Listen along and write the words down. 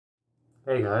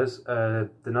Hey guys,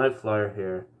 the Nite Flyer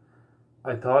here.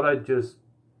 I thought I'd just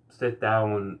sit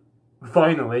down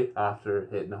finally after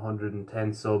hitting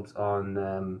 110 subs on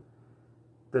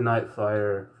the Nite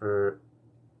Flyer for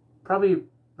probably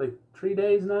like 3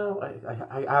 days now.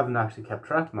 I haven't actually kept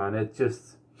track, man.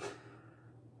 It's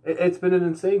been an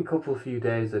insane few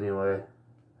days anyway.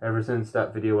 Ever since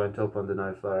that video went up on the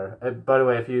Nite Flyer. By the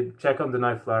way, if you check on the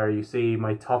Nite Flyer, you see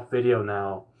my top video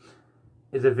now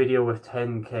is a video with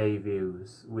 10k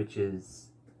views, which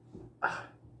is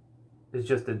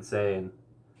just insane.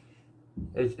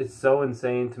 It's so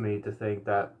insane to me to think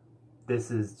that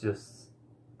this is just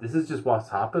what's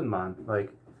happened, man.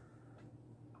 Like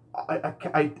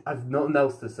I've nothing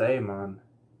else to say, man.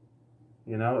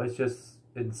 You know, it's just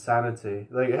insanity.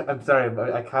 Like, I'm sorry,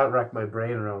 but I can't rack my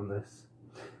brain around this.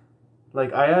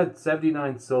 Like, I had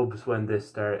 79 subs when this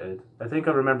started. I think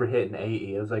I remember hitting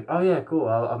 80. I was like, oh yeah, cool,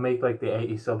 I'll make like the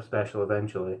 80 sub special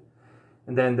eventually.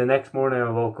 And then the next morning I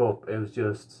woke up, it was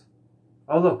just,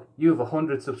 oh look, you have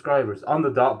 100 subscribers. On the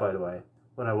dot, by the way.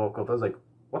 When I woke up, I was like,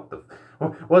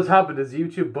 what's happened? Is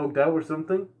YouTube bugged out or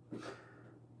something?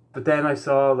 But then I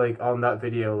saw, like, on that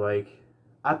video, like,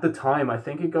 at the time, I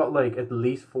think it got like at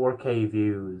least 4k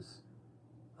views.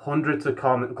 Hundreds of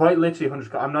comments, quite literally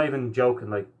hundreds, I'm not even joking,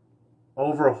 like,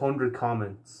 over 100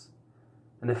 comments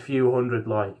and a few hundred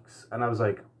likes, and I was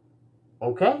like,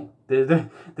 okay, this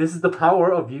is the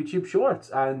power of YouTube Shorts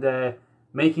and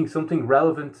making something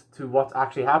relevant to what's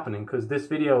actually happening. Because this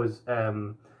video is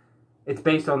it's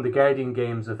based on the Guardian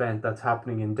Games event that's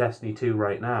happening in Destiny 2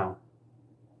 right now.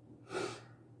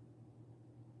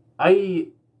 I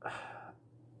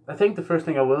think the first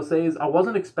thing I will say is I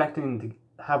wasn't expecting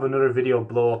to have another video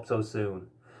blow up so soon,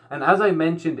 and as I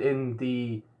mentioned in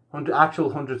the actual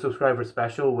 100 subscriber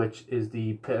special, which is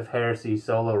the Pit of Heresy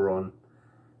solo run.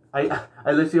 I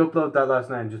literally uploaded that last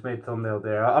night and just made a thumbnail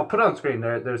there. I'll put it on screen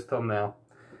there. There's a thumbnail.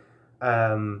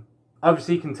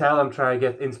 Obviously you can tell I'm trying to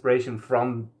get inspiration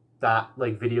from that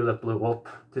like video that blew up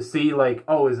to see like,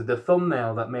 oh, is it the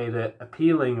thumbnail that made it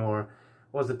appealing, or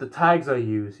was it the tags I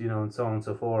use, you know, and so on and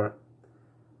so forth.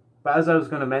 But as I was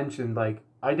going to mention, like,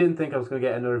 I didn't think I was going to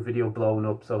get another video blown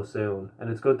up so soon. And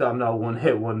it's good that I'm not a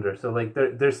one-hit wonder. So, like,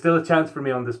 there's still a chance for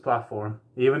me on this platform.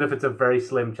 Even if it's a very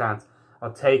slim chance.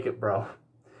 I'll take it, bro.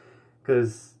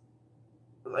 Because,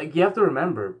 like, you have to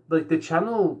remember, like, the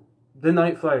channel, the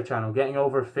Nite Flyer channel, getting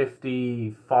over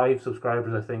 55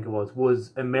 subscribers, I think it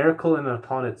was a miracle in and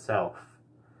upon itself.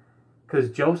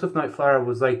 Because Joseph Nite Flyer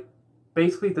was, like,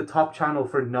 basically the top channel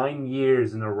for 9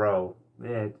 years in a row.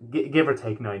 Yeah, give or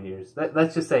take 9 years.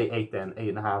 Let's just say 8 then,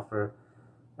 8.5 for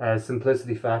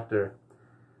simplicity factor.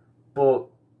 But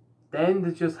then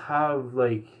to just have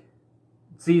like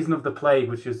Season of the Plague,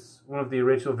 which is one of the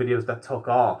original videos that took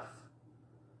off,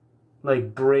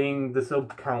 like bring the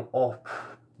sub count up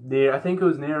near, I think it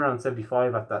was near around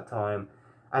 75 at that time,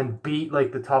 and beat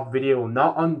like the top video,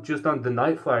 not on just on the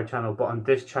Nite Flyer channel, but on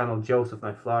this channel, Joseph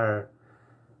Nite Flyer.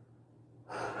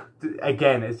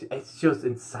 Again, it's just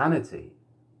insanity.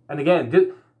 And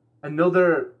again,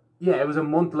 another, yeah, it was a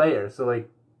month later. So like,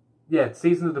 yeah,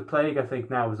 Season of the Plague, I think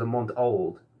now is a month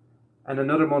old. And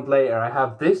another month later, I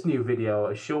have this new video,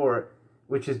 a short,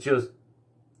 which is just,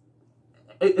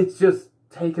 it's just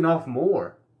taken off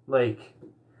more. Like,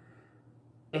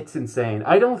 it's insane.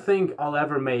 I don't think I'll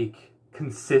ever make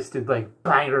consistent, like,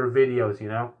 banger videos, you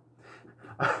know?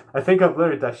 I think I've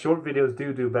learned that short videos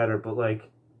do better, but like,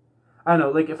 I don't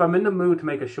know, like, if I'm in the mood to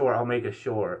make a short, I'll make a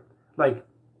short. Like,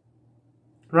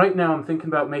 right now I'm thinking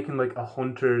about making, like, a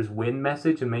Hunter's Win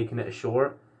message and making it a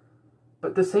short. But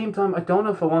at the same time, I don't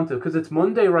know if I want to, because it's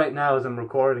Monday right now as I'm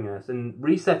recording this, and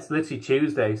reset's literally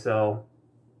Tuesday, so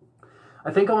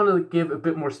I think I want to give a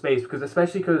bit more space, because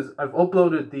especially because I've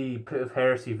uploaded the Pit of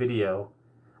Heresy video,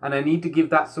 and I need to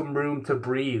give that some room to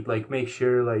breathe, like, make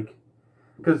sure, like,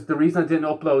 because the reason I didn't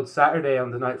upload Saturday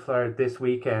on the Nite Flyer this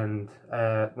weekend,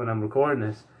 when I'm recording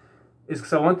this, is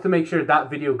because I wanted to make sure that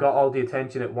video got all the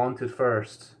attention it wanted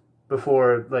first,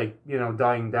 before, like, you know,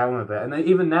 dying down a bit. And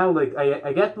even now, like,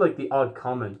 I get, like, the odd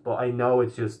comment, but I know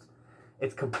it's just,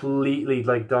 it's completely,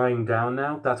 like, dying down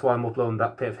now. That's why I'm uploading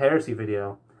that Pit of Heresy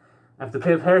video. And if the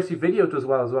Pit of Heresy video does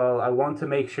well as well, I want to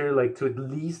make sure, like, to at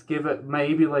least give it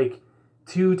maybe, like,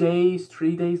 2 days,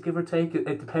 3 days, give or take.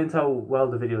 It depends how well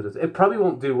the video does. It probably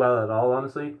won't do well at all,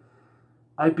 honestly.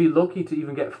 I'd be lucky to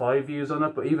even get 5 views on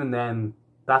it, but even then,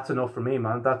 that's enough for me,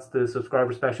 man. That's the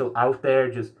subscriber special out there,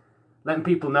 just letting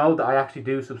people know that I actually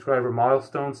do subscriber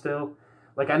milestone still.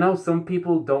 Like, I know some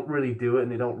people don't really do it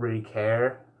and they don't really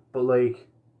care, but like,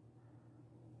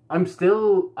 I'm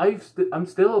still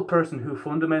a person who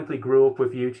fundamentally grew up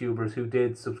with YouTubers who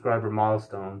did subscriber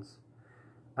milestones.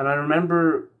 And I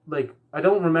remember, like, I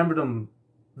don't remember them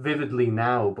vividly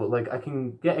now, but, like, I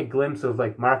can get a glimpse of,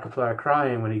 like, Markiplier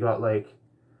crying when he got, like,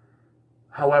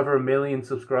 however million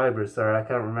subscribers. Sorry, I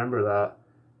can't remember that.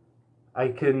 I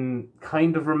can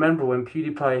kind of remember when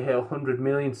PewDiePie hit 100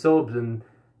 million subs and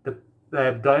the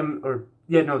diamond, or,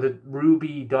 yeah, no, the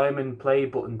ruby diamond play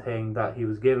button thing that he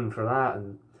was given for that.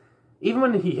 And even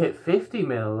when he hit 50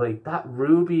 mil, like, that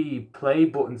ruby play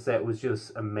button set was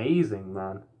just amazing,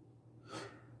 man.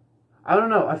 I don't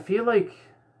know, I feel like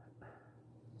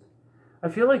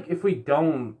if we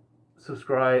don't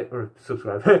subscribe,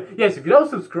 yes, if you don't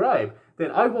subscribe,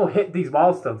 then I won't hit these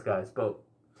milestones, guys. But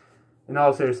in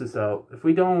all seriousness, though, if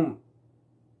we don't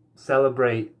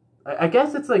celebrate, I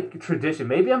guess it's like tradition.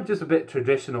 Maybe I'm just a bit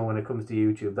traditional when it comes to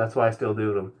YouTube. That's why I still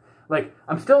do them. Like,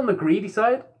 I'm still on the greedy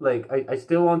side. Like, I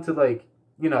still want to, like,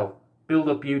 you know, build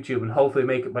up YouTube and hopefully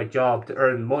make it my job to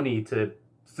earn money to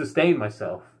sustain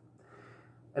myself.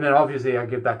 And then obviously I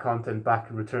give that content back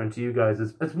in return to you guys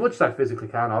as much as I physically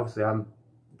can. Obviously, I'm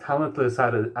talentless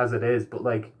as it is. But,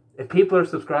 like, if people are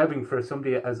subscribing for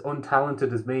somebody as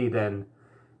untalented as me, then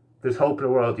there's hope in the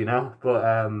world, you know? But,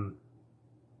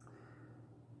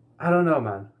 I don't know,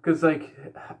 man. Because, like,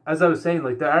 as I was saying,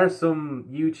 like, there are some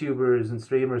YouTubers and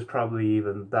streamers probably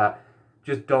even that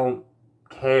just don't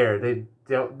care. They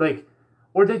don't, like,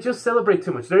 or they just celebrate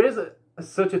too much. There is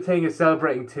such a thing as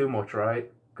celebrating too much,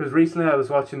 right? Because recently I was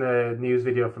watching a news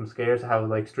video from Scares how,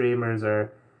 like, streamers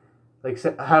are, like,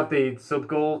 have the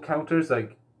sub-goal counters,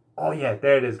 like, oh yeah,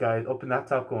 there it is, guys, up in that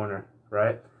top corner,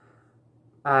 right?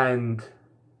 And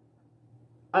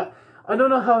I don't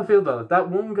know how I feel about it. That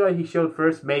one guy he showed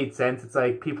first made sense. It's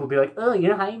like, people be like, oh,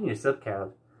 you're hiding your sub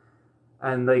count.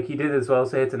 And, like, he did as well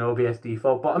say it's an OBS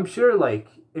default. But I'm sure, like,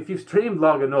 if you've streamed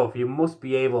long enough, you must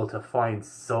be able to find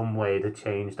some way to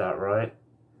change that, right?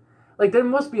 Like, there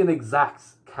must be an exact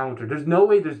counter. There's no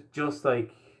way there's just,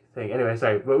 like, thing. Anyway,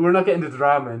 sorry. We're not getting the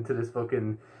drama into this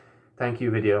fucking thank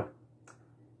you video.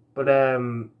 But,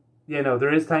 you know,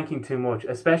 there is thanking too much.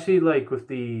 Especially, like, with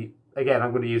the, again,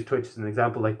 I'm going to use Twitch as an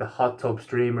example, like the hot tub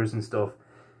streamers and stuff.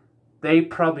 They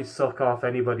probably suck off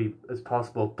anybody as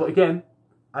possible. But again,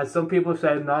 as some people have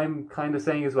said, and I'm kind of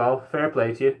saying as well, fair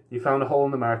play to you. You found a hole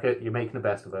in the market. You're making the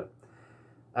best of it.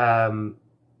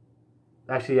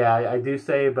 Actually, yeah, I do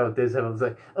say about this, I was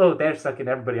like, oh, they're sucking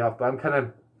everybody off. But I'm kind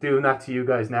of doing that to you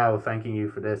guys now, thanking you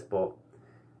for this. But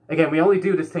again, we only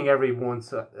do this thing every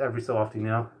so often, you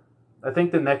know. I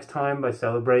think the next time I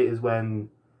celebrate is when,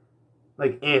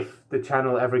 like, if the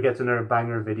channel ever gets another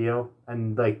banger video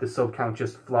and, like, the sub count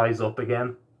just flies up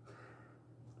again.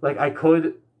 Like, I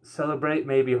could celebrate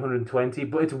maybe 120,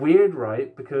 but it's weird,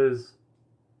 right? Because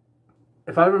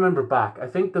if I remember back, I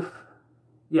think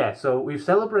yeah, so we've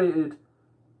celebrated,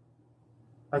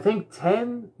 I think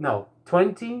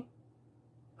 20,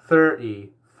 30,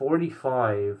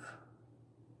 45,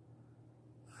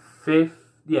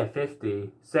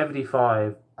 50,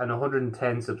 75, and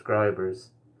 110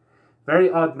 subscribers.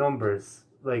 Very odd numbers,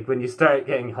 like, when you start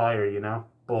getting higher, you know?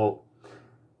 But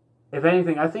if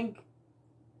anything, I think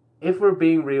if we're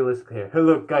being realistic here,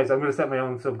 look, guys, I'm going to set my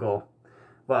own sub goal.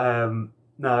 But,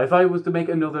 no, if I was to make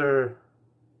another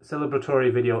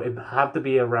celebratory video, it'd have to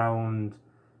be around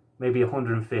maybe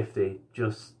 150.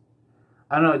 Just,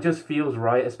 I don't know, it just feels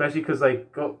right, especially because,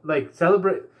 like,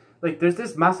 celebrate, like, there's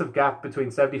this massive gap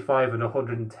between 75 and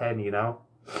 110, you know?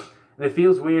 And it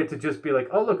feels weird to just be like,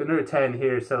 oh, look, another 10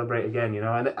 here, celebrate again, you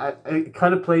know? And it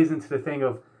kind of plays into the thing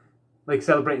of, like,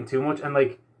 celebrating too much. And,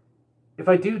 like, if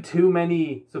I do too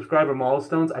many subscriber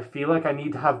milestones, I feel like I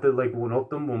need to have to, like, one-up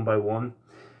them one by one.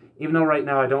 Even though right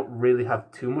now I don't really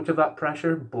have too much of that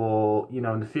pressure, but, you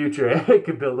know, in the future it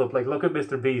could build up. Like, look at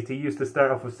Mr. Beast. He used to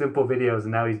start off with simple videos,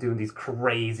 and now he's doing these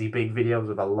crazy big videos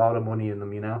with a lot of money in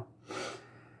them, you know?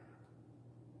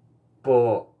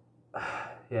 But,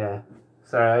 yeah.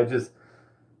 Sorry,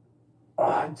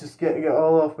 I'm just getting it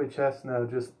all off my chest now.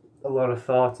 Just a lot of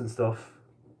thoughts and stuff.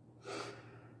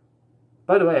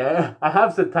 By the way, I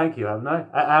have said thank you, haven't I?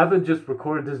 I haven't just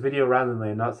recorded this video randomly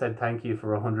and not said thank you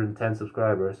for 110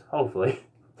 subscribers. Hopefully.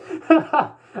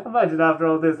 Imagine after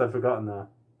all this, I've forgotten that.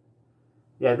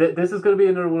 Yeah, this is going to be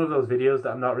another one of those videos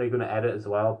that I'm not really going to edit as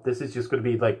well. This is just going to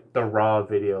be, like, the raw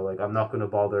video. Like, I'm not going to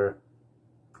bother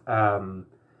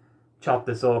chop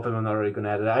this up, and I'm not really going to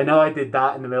edit it. I know I did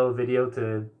that in the middle of the video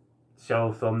to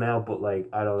show thumbnail, but, like,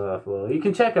 I don't know if it will. You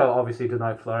can check out, obviously, the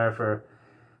Nite Flyer for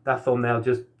that thumbnail.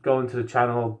 Just go into the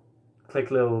channel, click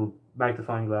little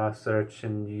magnifying glass, search,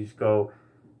 and you just go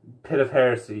Pit of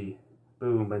Heresy,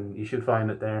 boom, and you should find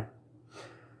it there.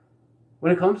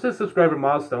 When it comes to subscriber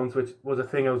milestones, which was a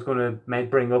thing I was going to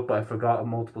bring up, but I forgot it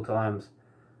multiple times,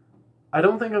 I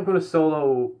don't think I'm going to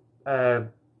solo. I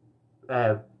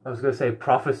was going to say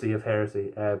Prophecy of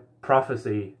Heresy.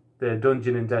 Prophecy, the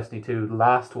dungeon in Destiny 2, the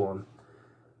last one.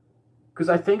 Because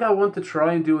I think I want to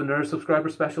try and do another subscriber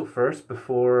special first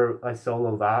before I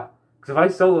solo that. Because if I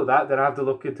solo that, then I have to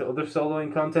look into other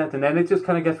soloing content, and then it just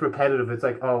kind of gets repetitive. It's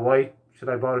like, oh, why should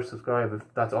I bother subscribe if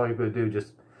that's all you're going to do?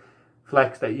 Just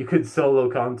flex that you could solo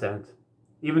content.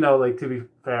 Even though, like, to be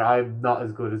fair, I'm not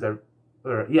as good as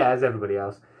as everybody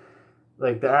else.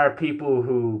 Like, there are people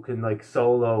who can, like,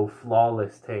 solo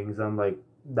flawless things. I'm like,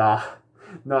 nah,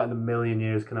 not in a million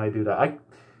years can I do that.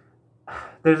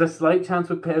 There's a slight chance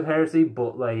with Pit of Heresy,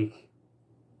 but, like,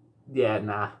 yeah,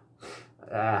 nah.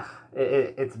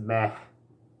 It's meh.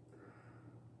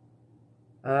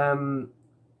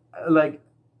 Like,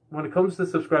 when it comes to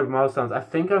subscriber milestones, I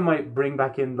think I might bring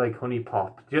back in, like, Honey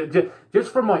Pop.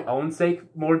 Just for my own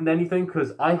sake, more than anything,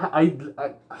 because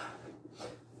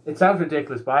it sounds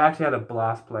ridiculous, but I actually had a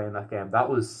blast playing that game. That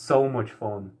was so much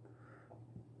fun.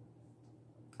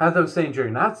 As I was saying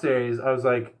during that series, I was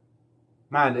like,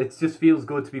 man, it just feels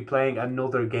good to be playing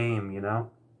another game, you know?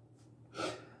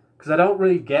 Because I don't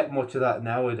really get much of that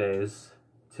nowadays,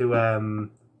 to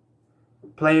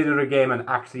play another game and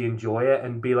actually enjoy it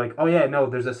and be like, oh yeah, no,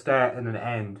 there's a start and an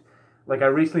end. Like, I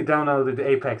recently downloaded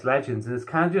Apex Legends, and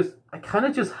I kind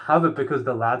of just have it because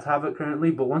the lads have it currently,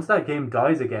 but once that game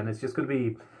dies again, it's just going to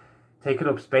be taking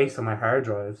up space on my hard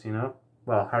drives, you know?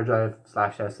 Well, hard drive /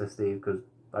 SSD, because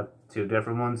I have two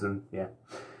different ones, and yeah.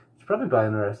 I should probably buy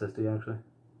another SSD, actually.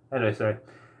 Anyway, sorry.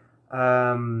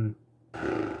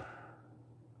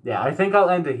 Yeah, I think I'll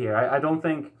end it here. I don't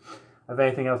think I have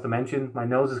anything else to mention. My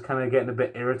nose is kind of getting a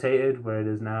bit irritated where it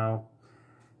is now.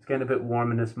 It's getting a bit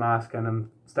warm in this mask, and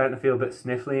I'm starting to feel a bit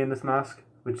sniffly in this mask,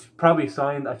 which is probably a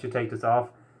sign that I should take this off.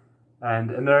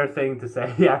 And another thing to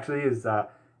say, actually, is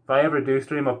that if I ever do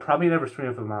stream, I'll probably never stream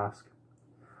with a mask.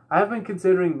 I have been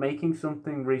considering making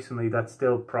something recently that's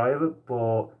still private,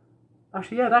 but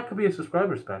actually, yeah, that could be a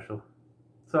subscriber special.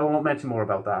 So I won't mention more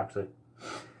about that, actually.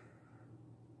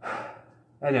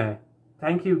 Anyway,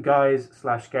 thank you guys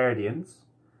 / Guardians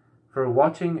for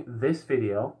watching this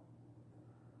video.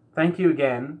 Thank you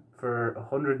again for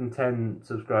 110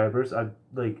 subscribers. I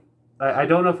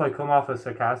don't know if I come off as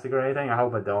sarcastic or anything. I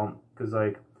hope I don't, because,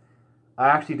 like, I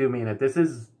actually do mean it. This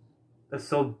is a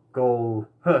sub goal.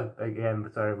 Again,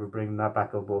 sorry for bringing that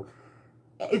back up, but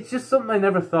it's just something I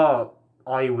never thought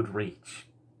I would reach.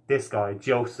 This guy,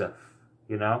 Joseph,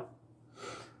 you know?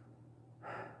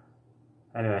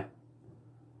 Anyway,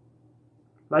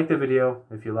 like the video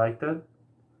if you liked it.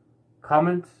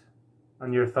 Comment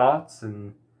on your thoughts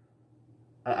and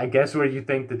I guess where you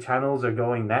think the channels are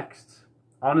going next.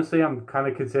 Honestly, I'm kind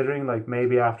of considering, like,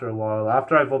 maybe after a while,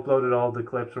 after I've uploaded all the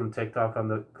clips from TikTok on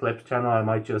the clips channel, I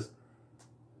might just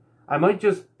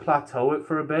plateau it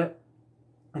for a bit,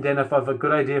 and then if I have a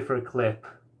good idea for a clip,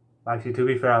 actually, to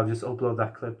be fair, I'll just upload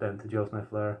that clip then to Nite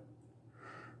Flyer,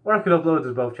 or I could upload it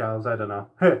to both channels. I don't know.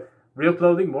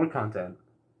 Re-uploading more content,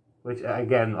 which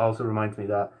again also reminds me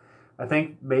that I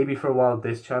think maybe for a while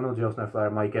this channel, Nite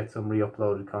Flyer, might get some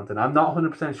re-uploaded content. I'm not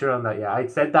 100% sure on that yet. I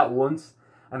said that once,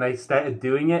 and I started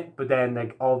doing it, but then,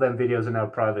 like, all them videos are now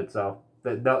private, so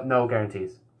no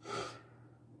guarantees.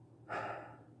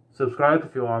 Subscribe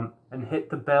if you want, and hit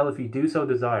the bell if you do so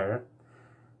desire.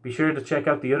 Be sure to check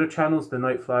out the other channels, the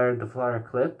Nite Flyer and the Flyer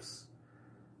Clips.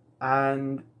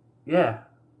 And yeah,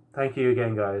 thank you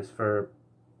again, guys, for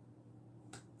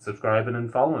subscribing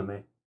and following me.